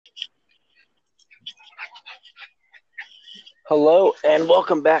Hello and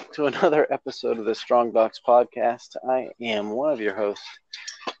welcome back to another episode of the Strong Docs podcast. I am one of your hosts,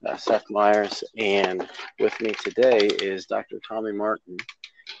 Seth Myers, and with me today is Dr. Tommy Martin,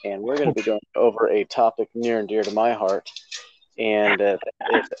 and we're going to be going over a topic near and dear to my heart, and that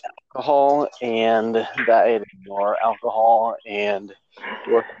is alcohol and dieting, or alcohol and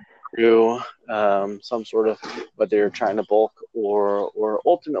working through some sort of, whether you're trying to bulk or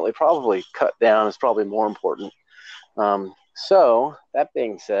ultimately probably cut down is probably more important. So that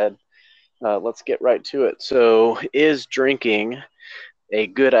being said, let's get right to it. So is drinking a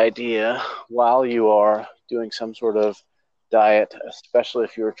good idea while you are doing some sort of diet, especially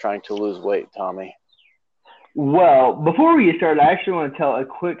if you're trying to lose weight, Tommy? Well, before we get started, I actually want to tell a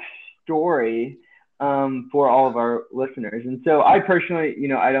quick story for all of our listeners. And so I personally,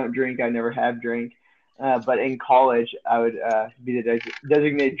 I don't drink. I never have drank. But in college, I would be the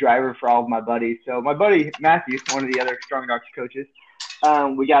designated driver for all of my buddies. So my buddy Matthew, one of the other Strong Docs coaches,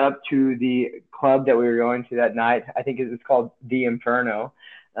 we got up to the club that we were going to that night. I think it was called The Inferno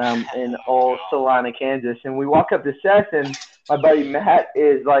in old Salina, Kansas. And we walk up to Seth, and my buddy Matt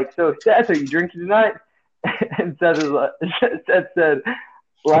is like, "So Seth, are you drinking tonight?" And Seth said,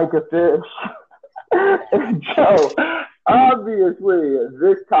 "Like a fish." And so obviously,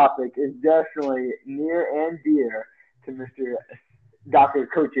 this topic is definitely near and dear to Mr. Dr.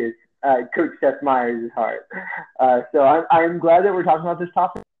 Coach Seth Myers' heart. So I'm glad that we're talking about this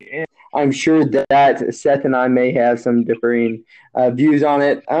topic. And I'm sure that Seth and I may have some differing views on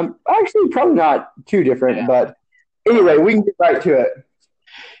it. Actually, probably not too different, but anyway, we can get right to it.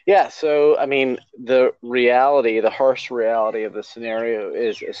 Yeah, so, I mean, the harsh reality of the scenario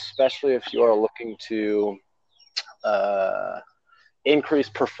is, especially if you are looking to increase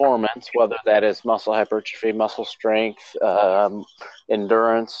performance, whether that is muscle hypertrophy, muscle strength,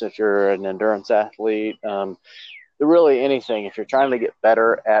 endurance, if you're an endurance athlete, really anything. If you're trying to get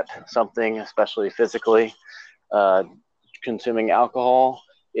better at something, especially physically, consuming alcohol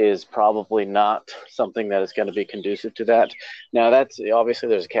is probably not something that is going to be conducive to that. Now, that's obviously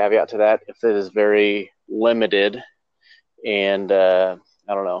there's a caveat to that. If it is very limited and I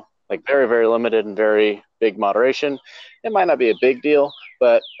don't know, like very, very limited and very big moderation, it might not be a big deal.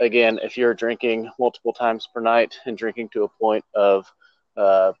 But again, if you're drinking multiple times per night and drinking to a point of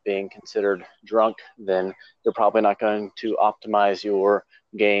being considered drunk, then you're probably not going to optimize your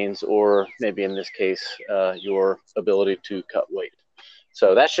gains, or maybe in this case, your ability to cut weight.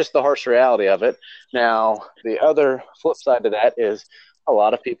 So that's just the harsh reality of it. Now, the other flip side to that is a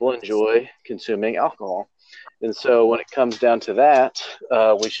lot of people enjoy consuming alcohol. And so when it comes down to that,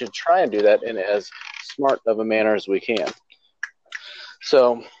 we should try and do that in as smart of a manner as we can.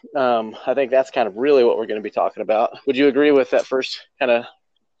 So I think that's kind of really what we're going to be talking about. Would you agree with that first kind of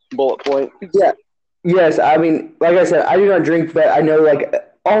bullet point? Yeah. Yes. I mean, like I said, I do not drink, but I know like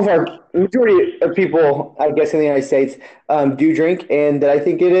all of our majority of people, I guess, in the United States do drink, and that I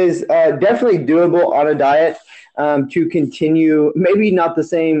think it is definitely doable on a diet to continue, maybe not the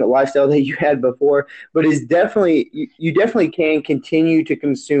same lifestyle that you had before, but is definitely you definitely can continue to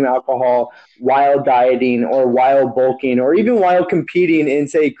consume alcohol while dieting or while bulking or even while competing in,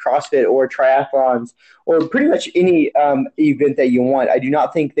 say, CrossFit or triathlons or pretty much any event that you want. I do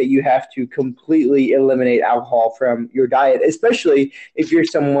not think that you have to completely eliminate alcohol from your diet, especially if you're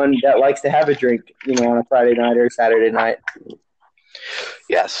someone that likes to have a drink, on a Friday night or Saturday night.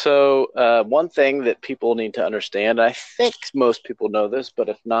 Yeah, so one thing that people need to understand, I think most people know this, but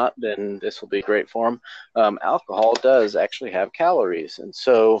if not, then this will be great for them. Alcohol does actually have calories. And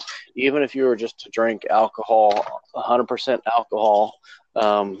so even if you were just to drink alcohol, 100% alcohol,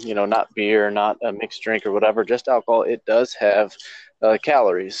 not beer, not a mixed drink or whatever, just alcohol, it does have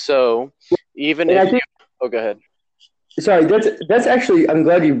calories. So even if go ahead. Sorry, that's actually, I'm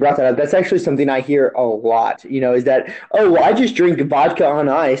glad you brought that up. That's actually something I hear a lot, is that, oh, well, I just drink vodka on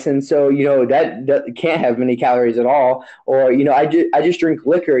ice. And so, that can't have many calories at all. Or, I just drink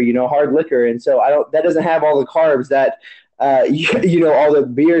liquor, hard liquor. And so that doesn't have all the carbs that, all the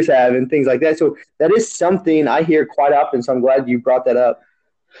beers have and things like that. So that is something I hear quite often. So I'm glad you brought that up.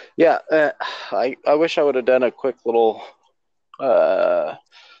 Yeah. I wish I would have done a quick little,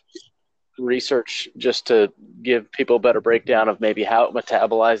 research just to give people a better breakdown of maybe how it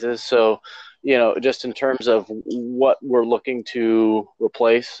metabolizes. So, just in terms of what we're looking to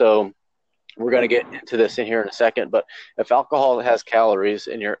replace. So we're going to get into this in here in a second, but if alcohol has calories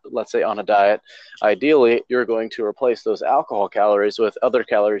and you're, let's say, on a diet, ideally you're going to replace those alcohol calories with other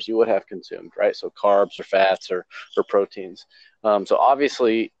calories you would have consumed, right? So carbs or fats or proteins. So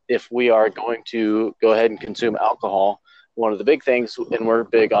obviously, if we are going to go ahead and consume alcohol, one of the big things, and we're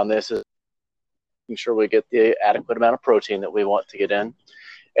big on this, is making sure we get the adequate amount of protein that we want to get in.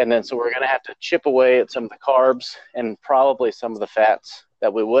 And then so we're going to have to chip away at some of the carbs and probably some of the fats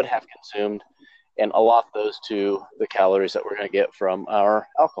that we would have consumed and allot those to the calories that we're going to get from our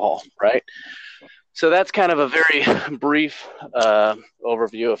alcohol, right? So that's kind of a very brief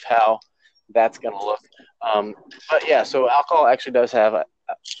overview of how that's going to look. But yeah, so alcohol actually does have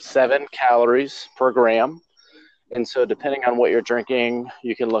 7 calories per gram. And so depending on what you're drinking,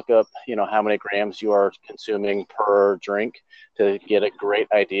 you can look up, how many grams you are consuming per drink to get a great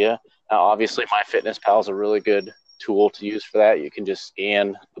idea. Now, obviously, MyFitnessPal is a really good tool to use for that. You can just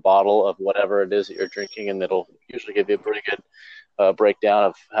scan the bottle of whatever it is that you're drinking, and it'll usually give you a pretty good breakdown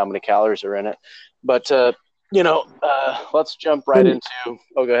of how many calories are in it. But, let's jump right into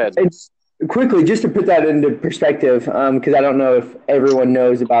 – go ahead. Quickly, just to put that into perspective, because I don't know if everyone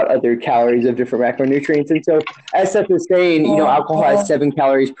knows about other calories of different macronutrients. And so, as Seth was saying, alcohol has 7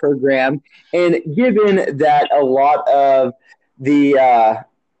 calories per gram. And given that a lot of the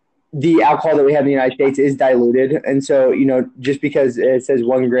alcohol that we have in the United States is diluted, and so, just because it says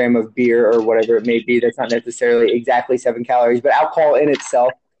 1 gram of beer or whatever it may be, that's not necessarily exactly 7 calories. But alcohol in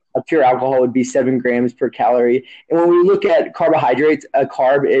itself, a pure alcohol would be 7 grams per calorie. And when we look at carbohydrates, a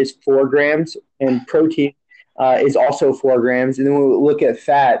carb is 4 grams, and protein is also 4 grams. And then when we look at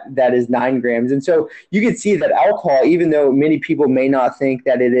fat, that is 9 grams. And so you can see that alcohol, even though many people may not think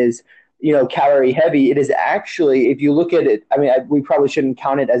that it is, calorie heavy, it is actually, if you look at it, we probably shouldn't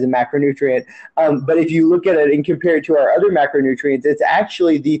count it as a macronutrient, but if you look at it and compare it to our other macronutrients, it's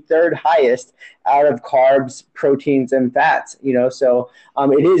actually the 3rd highest out of carbs, proteins, and fats, so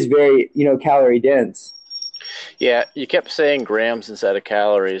it is very, calorie dense. Yeah, you kept saying grams instead of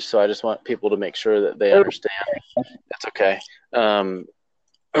calories, so I just want people to make sure that they understand. That's okay.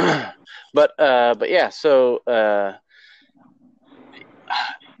 But yeah, so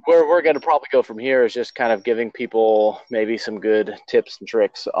where we're going to probably go from here is just kind of giving people maybe some good tips and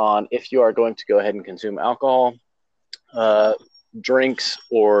tricks on if you are going to go ahead and consume alcohol, drinks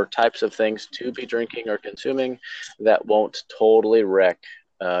or types of things to be drinking or consuming that won't totally wreck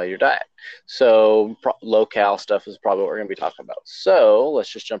your diet. So low-cal stuff is probably what we're going to be talking about. So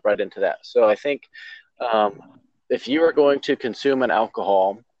let's just jump right into that. So I think if you are going to consume an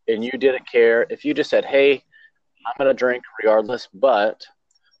alcohol and you didn't care, if you just said, hey, I'm going to drink regardless, but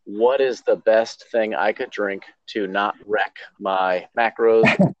what is the best thing I could drink to not wreck my macros,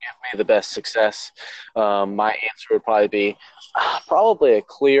 give me the best success? My answer would probably be probably a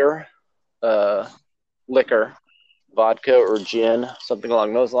clear liquor, vodka or gin, something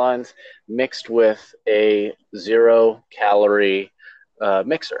along those lines, mixed with a 0-calorie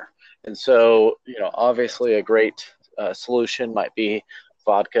mixer. And so, obviously a great solution might be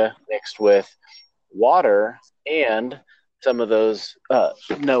vodka mixed with water and some of those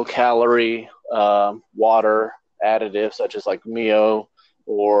no-calorie water additives, such as like Mio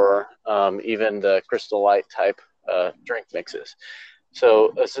or even the Crystal Light type drink mixes.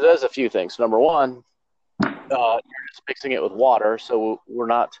 So it does a few things. Number one, you're just mixing it with water, so we're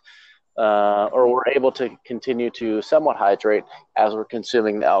not we're able to continue to somewhat hydrate as we're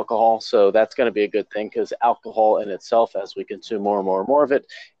consuming the alcohol. So that's going to be a good thing, because alcohol in itself, as we consume more and more and more of it,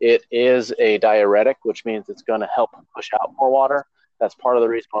 it is a diuretic, which means it's going to help push out more water. That's part of the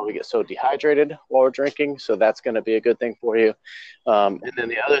reason why we get so dehydrated while we're drinking. So that's going to be a good thing for you. And then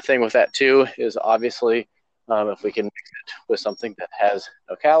the other thing with that too is obviously if we can mix it with something that has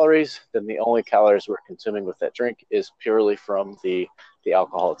no calories, then the only calories we're consuming with that drink is purely from the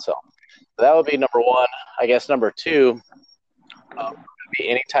alcohol itself. So that would be number one. I guess number two would be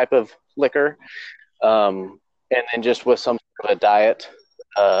any type of liquor, and then just with some sort of a diet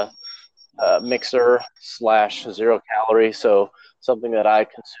mixer / 0 calorie. So something that I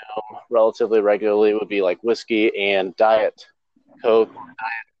consume relatively regularly would be like whiskey and Diet Coke,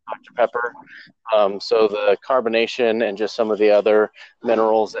 Diet Dr. Pepper. So the carbonation and just some of the other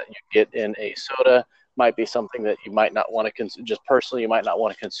minerals that you get in a soda might be something that you might not want to consume. Just personally, you might not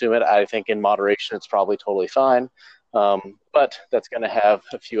want to consume it. I think in moderation, it's probably totally fine. But that's going to have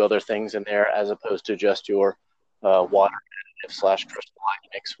a few other things in there as opposed to just your water / Crystal Light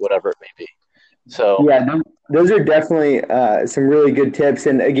mix, whatever it may be. So yeah, those are definitely some really good tips.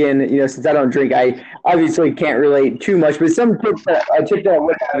 And again, since I don't drink, I obviously can't relate too much. But some tips that I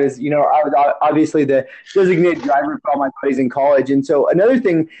would have is, I was obviously the designated driver for all my buddies in college. And so another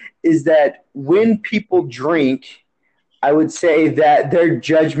thing is that when people drink, I would say that their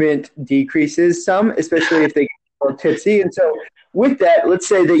judgment decreases some, especially if they get more tipsy. And so with that, let's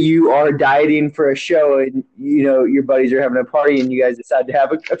say that you are dieting for a show and, your buddies are having a party and you guys decide to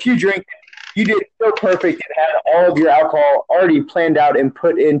have a few drinks. you did so perfect and had all of your alcohol already planned out and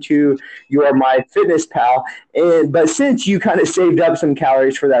put into your MyFitnessPal. But since you kind of saved up some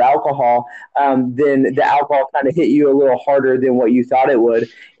calories for that alcohol, then the alcohol kind of hit you a little harder than what you thought it would.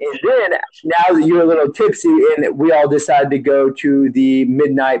 And then now that you're a little tipsy, and we all decided to go to the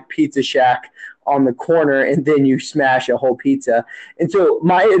Midnight Pizza Shack on the corner, and then you smash a whole pizza. And so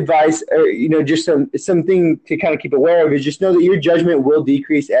my advice, just something to kind of keep aware of, is just know that your judgment will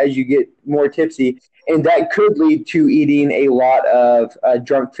decrease as you get more tipsy, and that could lead to eating a lot of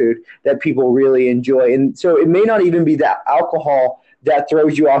junk food that people really enjoy. And so it may not even be that alcohol that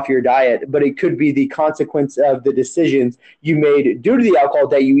throws you off your diet, but it could be the consequence of the decisions you made due to the alcohol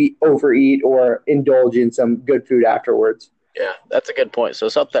that you overeat or indulge in some good food afterwards. Yeah, that's a good point. So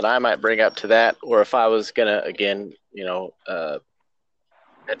something I might bring up to that, or if I was going to, again,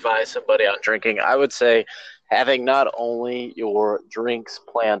 advise somebody on drinking, I would say having not only your drinks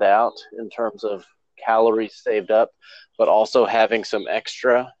planned out in terms of calories saved up, but also having some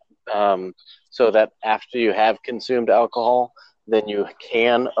extra so that after you have consumed alcohol, then you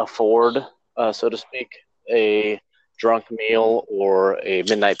can afford, so to speak, a drunk meal or a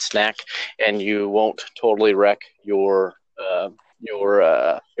midnight snack, and you won't totally wreck your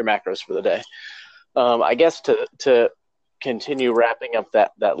macros for the day. I guess to continue wrapping up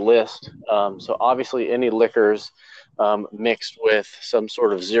that list. So obviously any liquors mixed with some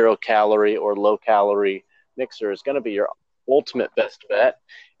sort of 0-calorie or low-calorie mixer is going to be your ultimate best bet.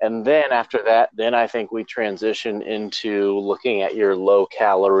 And then after that, then I think we transition into looking at your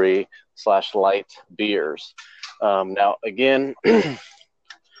low-calorie / light beers. Now, again,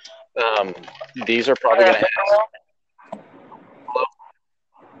 these are probably going to have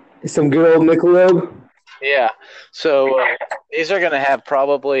some good old Michelob. Yeah. So these are going to have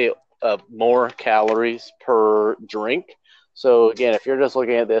probably more calories per drink. So again, if you're just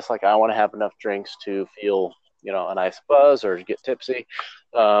looking at this, like I want to have enough drinks to feel, a nice buzz or get tipsy,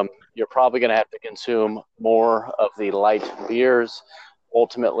 you're probably going to have to consume more of the light beers,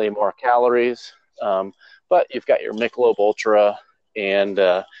 ultimately more calories. But you've got your Michelob Ultra and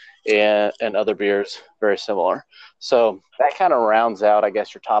other beers very similar. So that kind of rounds out, I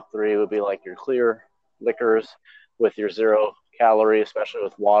guess, your top three would be like your clear liquors with your 0-calorie, especially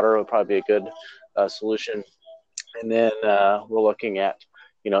with water, would probably be a good solution. And then we're looking at,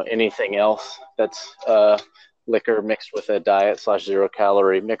 anything else that's liquor mixed with a diet /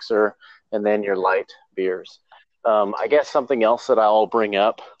 0-calorie mixer, and then your light beers. I guess something else that I'll bring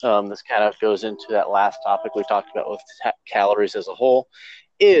up, this kind of goes into that last topic we talked about with calories as a whole,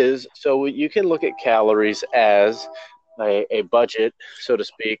 is so you can look at calories as a budget, so to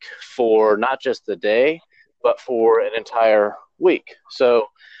speak, for not just the day, but for an entire week. So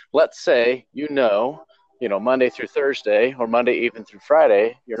let's say, Monday through Thursday or Monday even through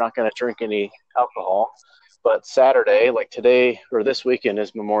Friday, you're not going to drink any alcohol. But Saturday, like today or this weekend,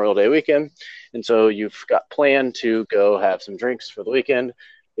 is Memorial Day weekend. And so you've got planned to go have some drinks for the weekend.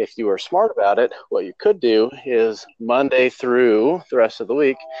 If you are smart about it, what you could do is Monday through the rest of the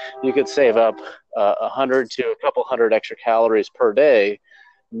week, you could save up 100 to a couple hundred extra calories per day,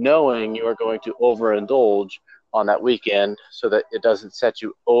 knowing you are going to overindulge on that weekend so that it doesn't set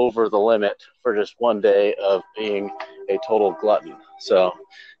you over the limit for just one day of being a total glutton. So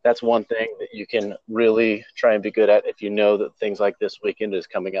that's one thing that you can really try and be good at if you know that things like this weekend is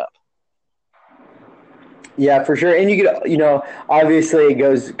coming up. Yeah, for sure. And you could, obviously it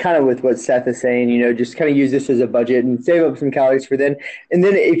goes kind of with what Seth is saying, just kind of use this as a budget and save up some calories for then. And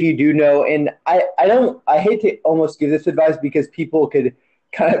then if you do know, and I hate to almost give this advice because people could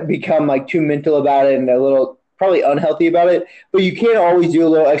kind of become like too mental about it and a little probably unhealthy about it, but you can always do a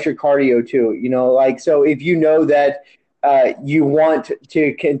little extra cardio too, so if you know that you want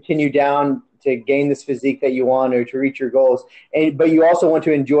to continue down to gain this physique that you want or to reach your goals, but you also want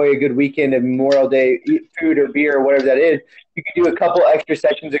to enjoy a good weekend of Memorial Day food or beer or whatever that is, you can do a couple extra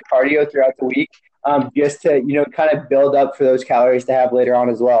sessions of cardio throughout the week just to, kind of build up for those calories to have later on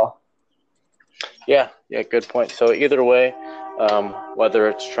as well. Yeah, good point. So either way, whether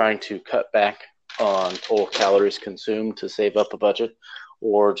it's trying to cut back on total calories consumed to save up a budget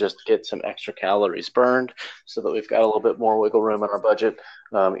or just get some extra calories burned so that we've got a little bit more wiggle room in our budget.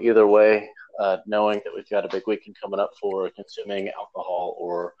 Either way, knowing that we've got a big weekend coming up for consuming alcohol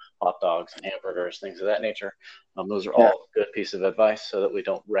or hot dogs and hamburgers, things of that nature. Those are all good pieces of advice so that we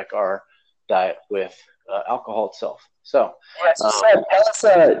don't wreck our diet with alcohol itself. So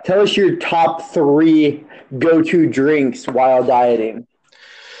tell us your top 3 go-to drinks while dieting.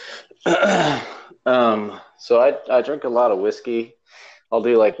 So I drink a lot of whiskey. I'll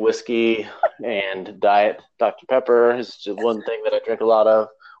do like whiskey and diet Dr. Pepper is just one thing that I drink a lot of,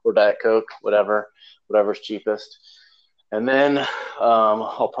 or Diet Coke, whatever's cheapest. And then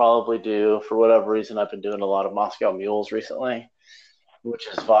I'll probably do, for whatever reason, I've been doing a lot of Moscow Mules recently, which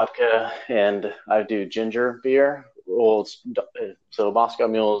is vodka, and I do ginger beer. Well, so Moscow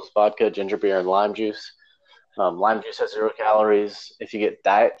Mule is vodka, ginger beer, and lime juice. Lime juice has 0 calories. If you get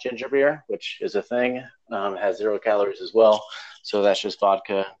diet ginger beer, which is a thing, it has 0 calories as well. So that's just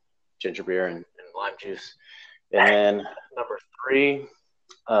vodka, ginger beer, and lime juice. And then number 3,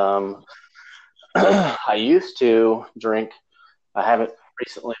 I used to drink. I haven't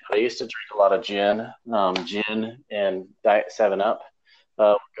recently, but I used to drink a lot of gin and Diet 7 Up.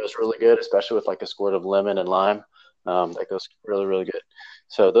 Goes really good, especially with like a squirt of lemon and lime. That goes really, really good.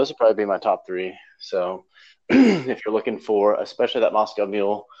 So those would probably be my top 3. So if you're looking for, especially that Moscow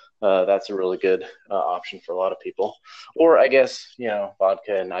Mule, that's a really good option for a lot of people. Or I guess,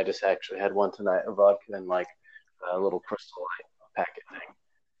 vodka, and I just actually had one tonight, a vodka and like a little Crystal Light packet thing.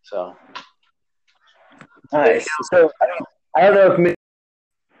 So Nice. So I don't know if